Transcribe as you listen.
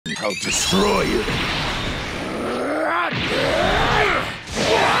I'll destroy you.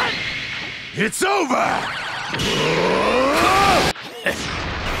 It's over!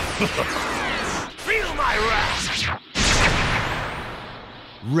 Feel my wrath!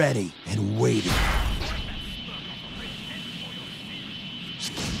 Ready and waiting.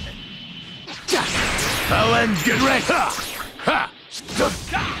 I'll end. Get ready! Ha!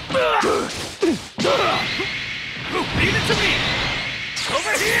 Leave it to me!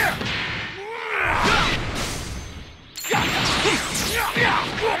 Over here!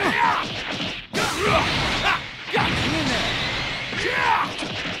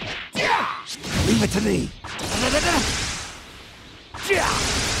 Leave it to me.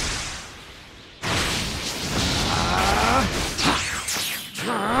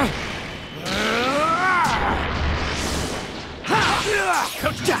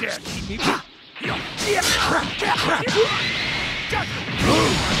 Don't you dare keep me.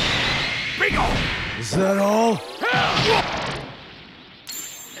 Bingo! Is that all?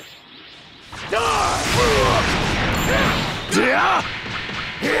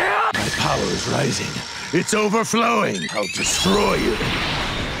 My power is rising. It's overflowing. I'll destroy you.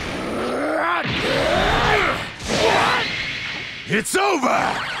 It's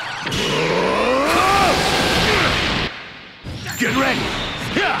over! Get ready!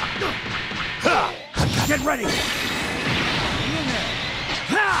 Get ready!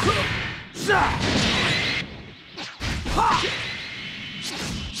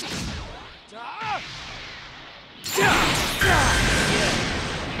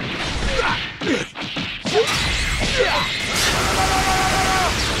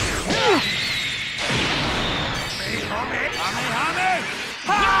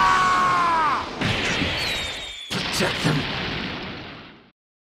 Protect them.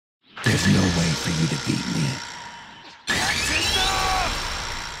 There's no way for you to beat me.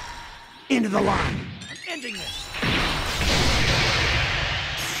 Into the line! I'm ending this!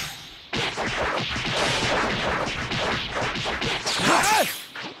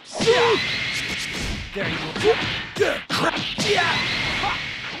 There you go.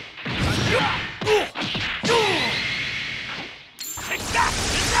 Take that!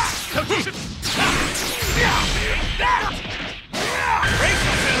 Brace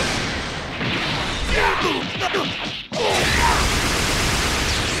yourself!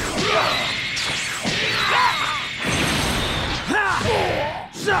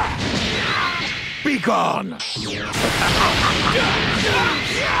 Be gone!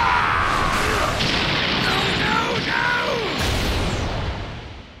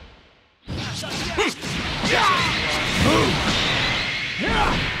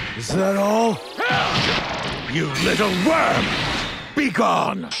 Is that all? You little worm! Be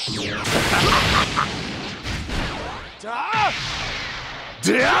gone!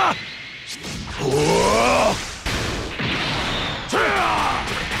 Dia!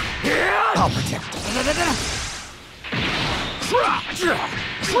 I'll protect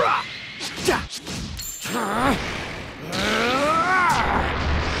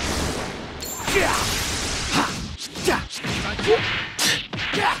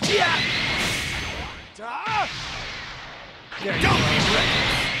Don't be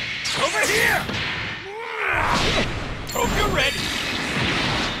reckless! Over here! Hope you're ready!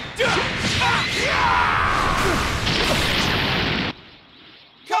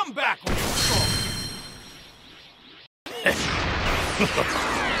 Come back when you're strong!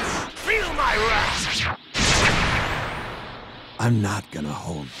 Feel my wrath! I'm not gonna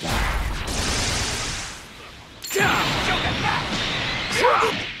hold back. Show them back!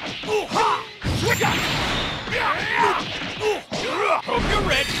 Hope you're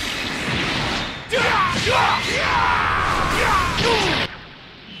ready!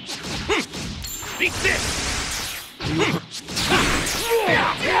 Beat this!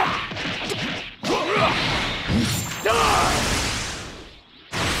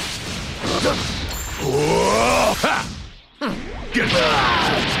 Get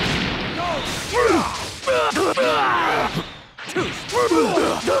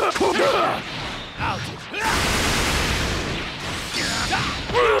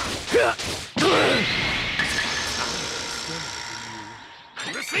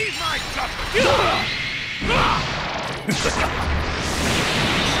Receive my judgment!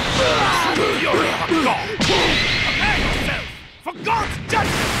 You're a god! Prepare yourself for God's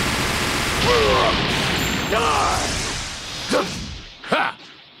judgment!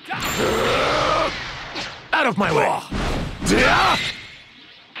 out of my way!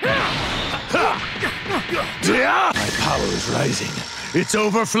 My power is rising. It's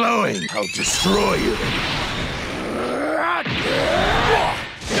overflowing. I'll destroy you.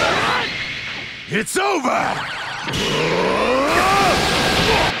 It's over!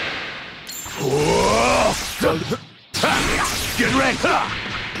 Get ready!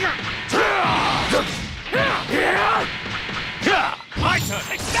 My turn!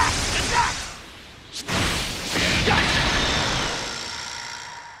 Take that! And that!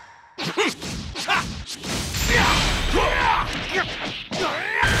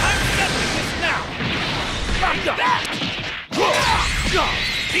 I'm settling this now! Take that!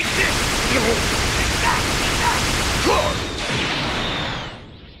 Take this! Take that!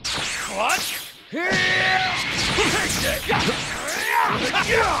 Clutch!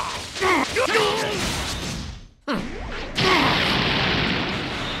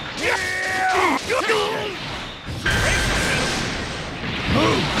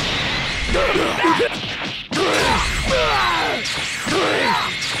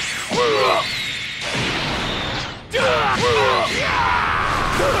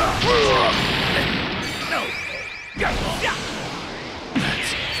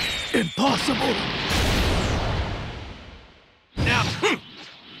 Impossible! Now,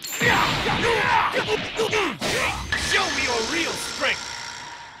 show me your real strength.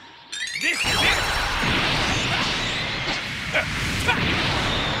 This is it.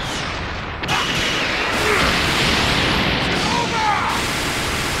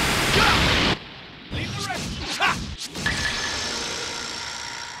 Leave the rest.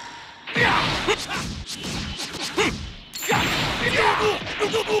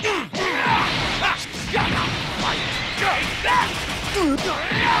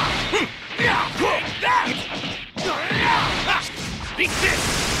 Beat this!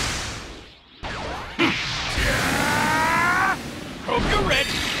 Hope you're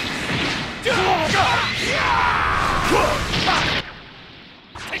ready!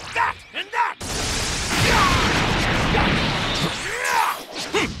 Take that and that!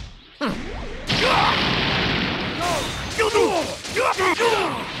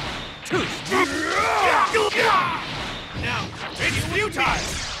 Now, it's futile!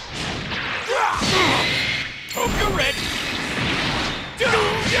 Hope you're ready!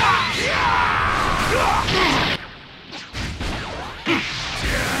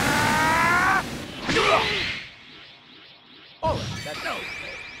 Oh, that's no.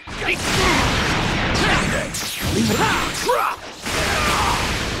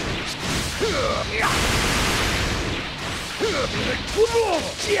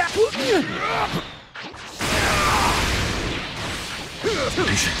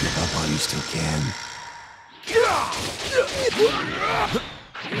 You should give up while you still can.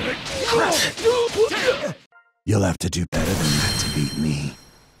 You'll have to do better than that to beat me.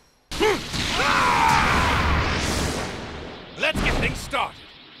 Let's get things started.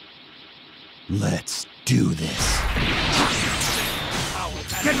 Let's do this.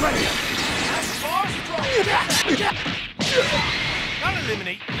 Get ready! That's far strong! Not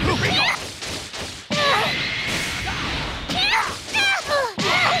eliminate. Bring on!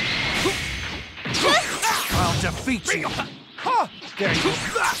 I'll defeat you! There you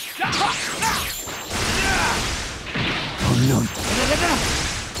go! Oh no!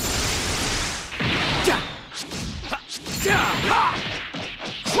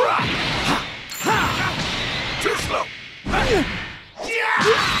 Too slow!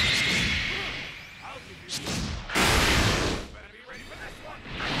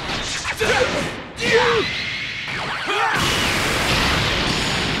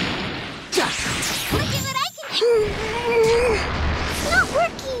 It's not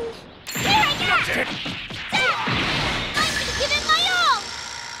working! Here I go! I'm gonna give it my all!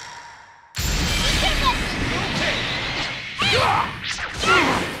 It's not working!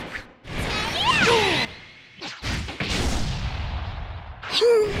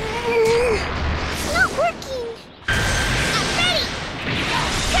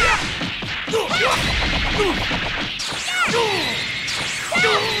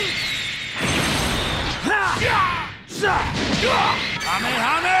 I'm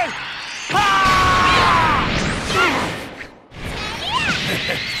ready!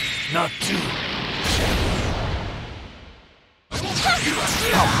 Not too.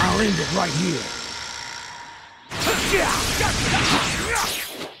 I'll end it right here.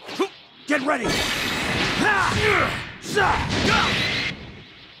 Get ready! I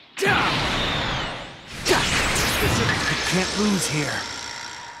can't lose here.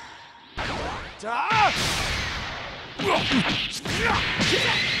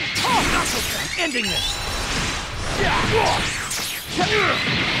 Ending this!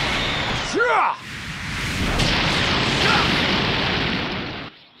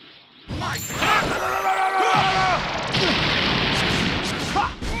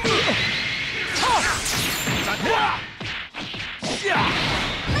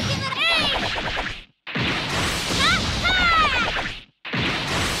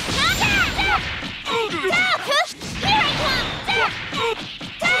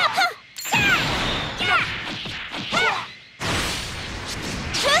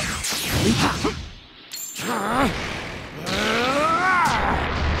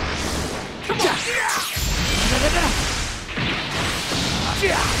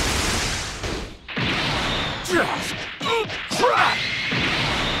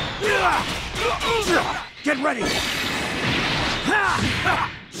 Get ready!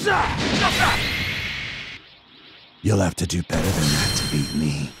 You'll have to do better than that to beat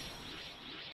me.